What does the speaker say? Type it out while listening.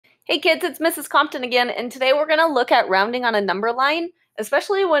Hey kids, it's Mrs. Compton again, and today we're going to look at rounding on a number line,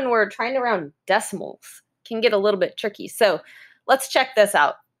 especially when we're trying to round decimals. It can get a little bit tricky. So let's check this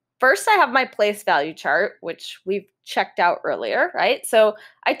out. First, I have my place value chart, which we've checked out earlier, right? So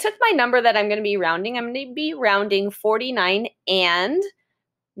I took my number that I'm going to be rounding. I'm going to be rounding 49 and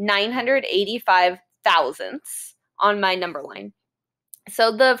 985 thousandths on my number line.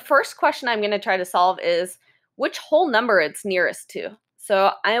 So the first question I'm going to try to solve is which whole number it's nearest to.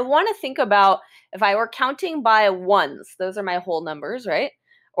 So I want to think about if I were counting by ones, those are my whole numbers, right?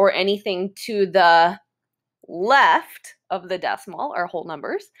 Or anything to the left of the decimal are whole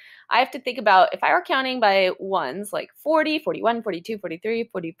numbers. I have to think about if I were counting by ones like 40, 41, 42, 43,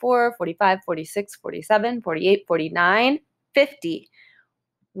 44, 45, 46, 47, 48, 49, 50.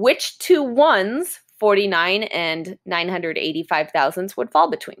 Which two ones, 49 and 985 thousandths, would fall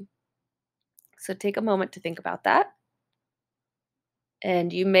between? So take a moment to think about that.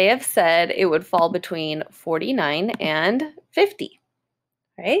 And you may have said it would fall between 49 and 50,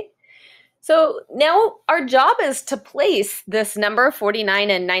 right? So now our job is to place this number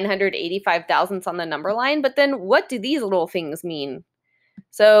 49 and 985 thousandths on the number line, but then what do these little things mean?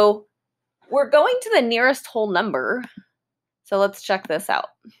 So we're going to the nearest whole number. So let's check this out.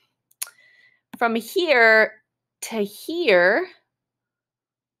 From here to here,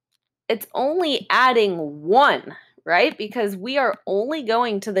 it's only adding 1, right? Because we are only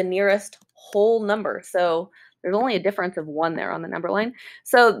going to the nearest whole number. So there's only a difference of 1 there on the number line.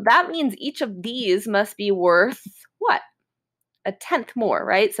 So that means each of these must be worth what? A tenth more,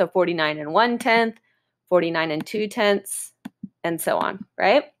 right? So 49 and 1/10, 49 and 2/10, and so on,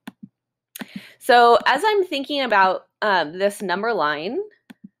 right? So as I'm thinking about this number line,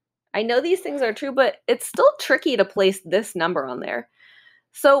 I know these things are true, but it's still tricky to place this number on there.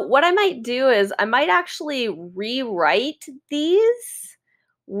 So what I might do is I might actually rewrite these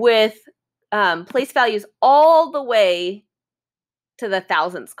with place values all the way to the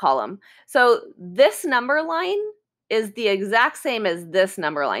thousandths column. So this number line is the exact same as this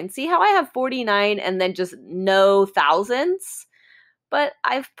number line. See how I have 49 and then just no thousandths? But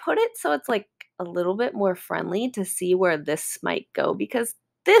I've put it so it's like a little bit more friendly to see where this might go because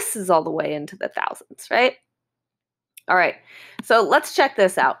this is all the way into the thousands, right? All right, so let's check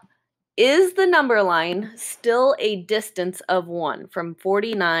this out. Is the number line still a distance of 1 from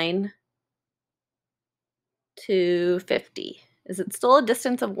 49 to 50? Is it still a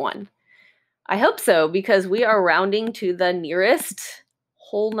distance of 1? I hope so, because we are rounding to the nearest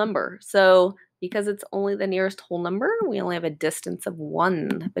whole number. So because it's only the nearest whole number, we only have a distance of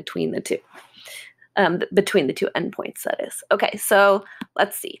 1 between the two. Between the two endpoints, that is. Okay, so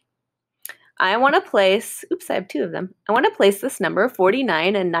let's see. I want to place, oops, I have 2 of them. I want to place this number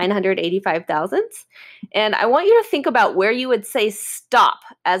 49 and 985 thousandths. And I want you to think about where you would say stop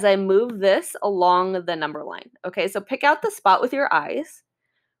as I move this along the number line. Okay, so pick out the spot with your eyes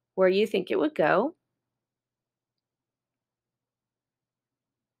where you think it would go.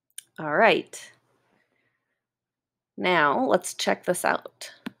 All right. Now let's check this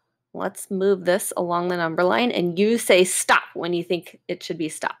out. Let's move this along the number line and you say stop when you think it should be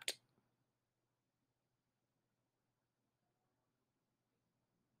stopped.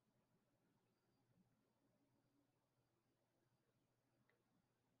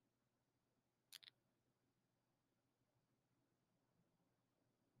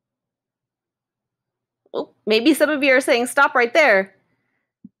 Oh, maybe some of you are saying stop right there.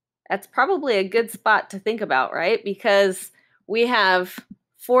 That's probably a good spot to think about, right? Because we have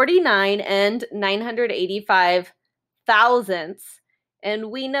 49 and 985 thousandths,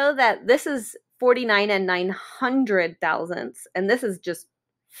 and we know that this is 49 and 900 thousandths, and this is just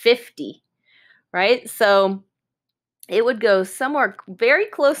 50, right? So it would go somewhere very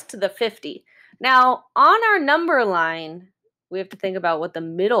close to the 50. Now, on our number line, we have to think about what the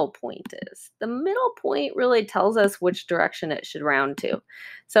middle point is. The middle point really tells us which direction it should round to.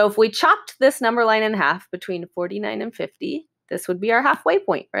 So if we chopped this number line in half between 49 and 50, this would be our halfway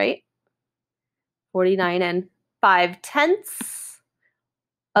point, right? 49 and 5/10,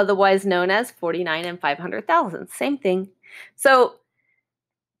 otherwise known as 49 and 500 thousandths. Same thing. So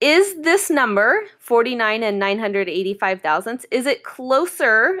is this number, 49 and 985 thousandths, is it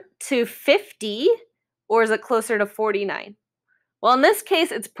closer to 50 or is it closer to 49? Well, in this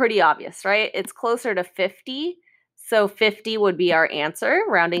case, it's pretty obvious, right? It's closer to 50. So 50 would be our answer,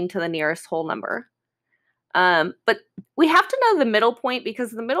 rounding to the nearest whole number. But we have to know the middle point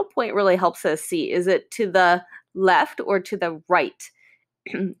because the middle point really helps us see, is it to the left or to the right?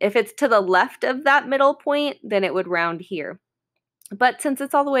 If it's to the left of that middle point, then it would round here. But since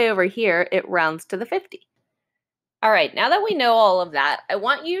it's all the way over here, it rounds to the 50. All right, now that we know all of that, I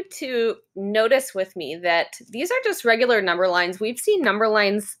want you to notice with me that these are just regular number lines. We've seen number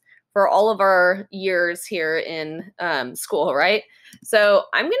lines for all of our years here in school, right? So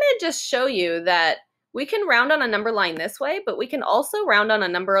I'm going to just show you that we can round on a number line this way, but we can also round on a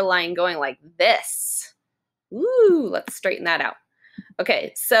number line going like this. Ooh, let's straighten that out.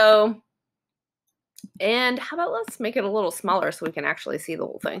 Okay, so, and how about let's make it a little smaller so we can actually see the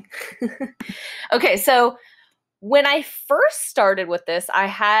whole thing. Okay, so when I first started with this, I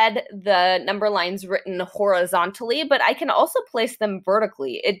had the number lines written horizontally, but I can also place them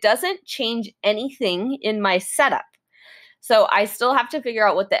vertically. It doesn't change anything in my setup. So I still have to figure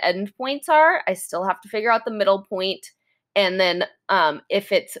out what the end points are. I still have to figure out the middle point. And then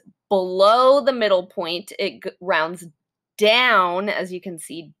if it's below the middle point, it rounds down, as you can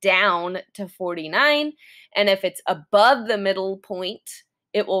see, down to 49. And if it's above the middle point,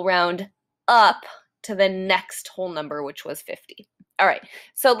 it will round up to the next whole number, which was 50. All right,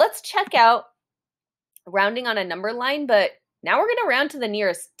 so let's check out rounding on a number line, but now we're going to round to the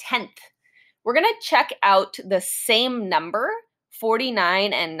nearest tenth. We're going to check out the same number,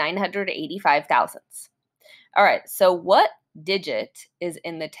 49 and 985 thousandths. All right, so what digit is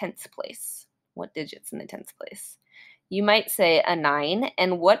in the tenths place? What digit's in the tenths place? You might say a 9,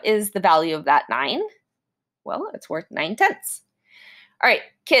 and what is the value of that 9? Well, it's worth 9/10. All right,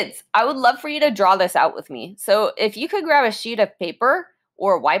 kids, I would love for you to draw this out with me. So if you could grab a sheet of paper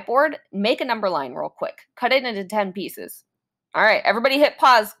or a whiteboard, make a number line real quick. Cut it into 10 pieces. All right, everybody hit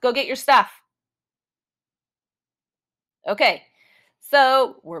pause. Go get your stuff. Okay,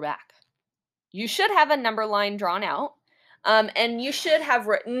 so we're back. You should have a number line drawn out, and you should have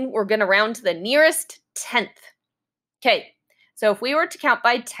written, we're going to round to the nearest tenth. Okay, so if we were to count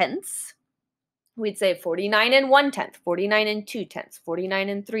by tenths, we'd say 49 and 1/10, 49 and 2/10, 49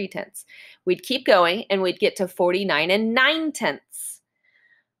 and 3/10. We'd keep going and we'd get to 49 and 9/10.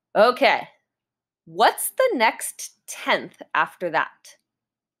 Okay, what's the next tenth after that?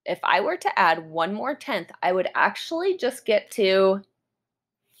 If I were to add one more tenth, I would actually just get to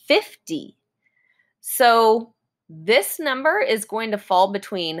 50. So this number is going to fall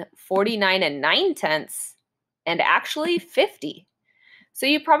between 49 and 9/10 and actually 50. So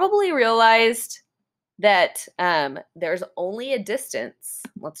you probably realized that there's only a distance.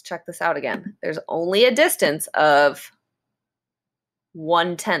 Let's check this out again. There's only a distance of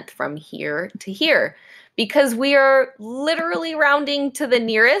 1/10 from here to here because we are literally rounding to the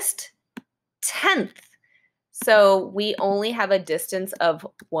nearest tenth. So we only have a distance of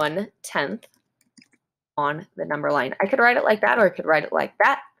 1/10 on the number line. I could write it like that, or I could write it like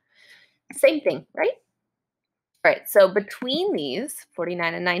that. Same thing, right? All right, so between these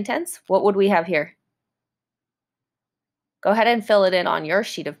 49 and 9/10, what would we have here? Go ahead and fill it in on your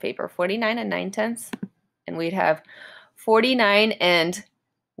sheet of paper, 49 and 9/10, and we'd have 49 and,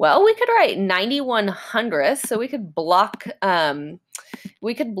 well, we could write 91/100, so we could block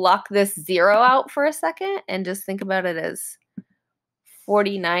this 0 out for a second and just think about it as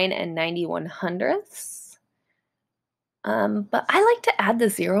 49 and 91/100. But I like to add the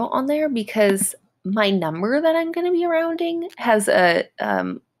 0 on there because my number that I'm going to be rounding has a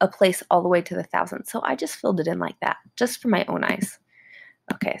place all the way to the thousand. So I just filled it in like that, just for my own eyes.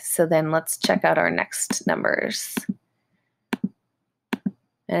 Okay, so then let's check out our next numbers.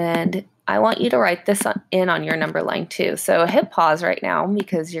 And I want you to write this in on your number line too. So hit pause right now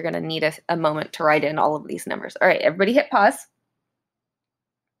because you're going to need a moment to write in all of these numbers. All right, everybody hit pause.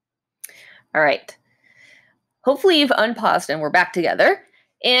 All right. Hopefully you've unpaused and we're back together.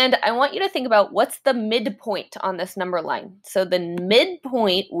 And I want you to think about what's the midpoint on this number line. So the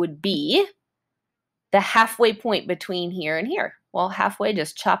midpoint would be the halfway point between here and here. Well, halfway,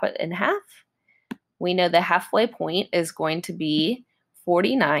 just chop it in half. We know the halfway point is going to be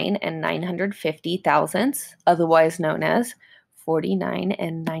 49 and 950 thousandths, otherwise known as 49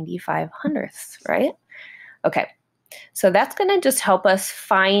 and 95 hundredths, right? Okay, so that's going to just help us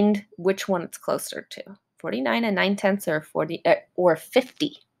find which one it's closer to. 49 and 9/10 or 40 or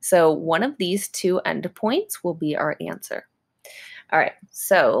 50. So one of these two endpoints will be our answer. All right,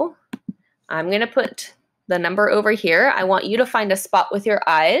 so I'm going to put the number over here. I want you to find a spot with your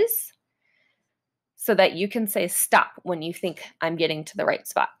eyes so that you can say stop when you think I'm getting to the right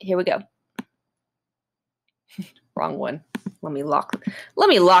spot. Here we go. Wrong one. Let me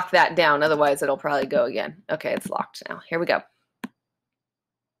lock that down, otherwise it'll probably go again. Okay, it's locked now. Here we go.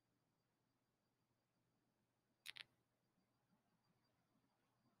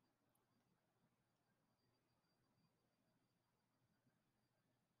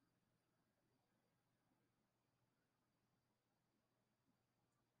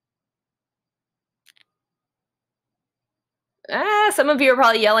 Some of you are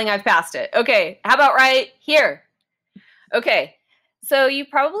probably yelling, I've passed it. Okay, how about right here? Okay, so you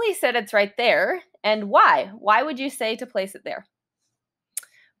probably said it's right there. And why? Why would you say to place it there?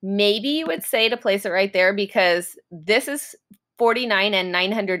 Maybe you would say to place it right there because this is 49 and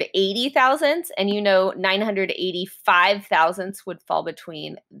 980 thousandths, and you know 985 thousandths would fall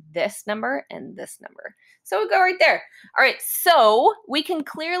between this number and this number. So we'll go right there. All right, so we can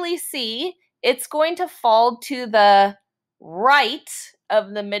clearly see it's going to fall to the right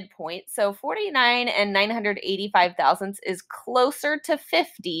of the midpoint. So 49 and 985 thousandths is closer to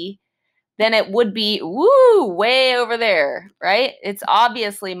 50 than it would be, way over there, right? It's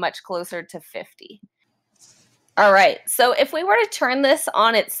obviously much closer to 50. All right, so if we were to turn this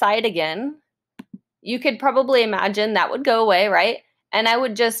on its side again, you could probably imagine that would go away, right? And I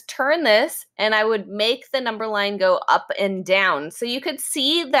would just turn this and I would make the number line go up and down. So you could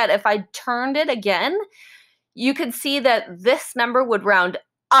see that if I turned it again, you could see that this number would round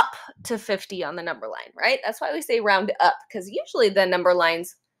up to 50 on the number line, right? That's why we say round up, because usually the number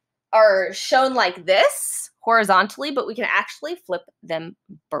lines are shown like this horizontally, but we can actually flip them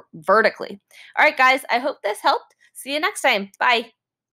vertically. All right, guys, I hope this helped. See you next time. Bye.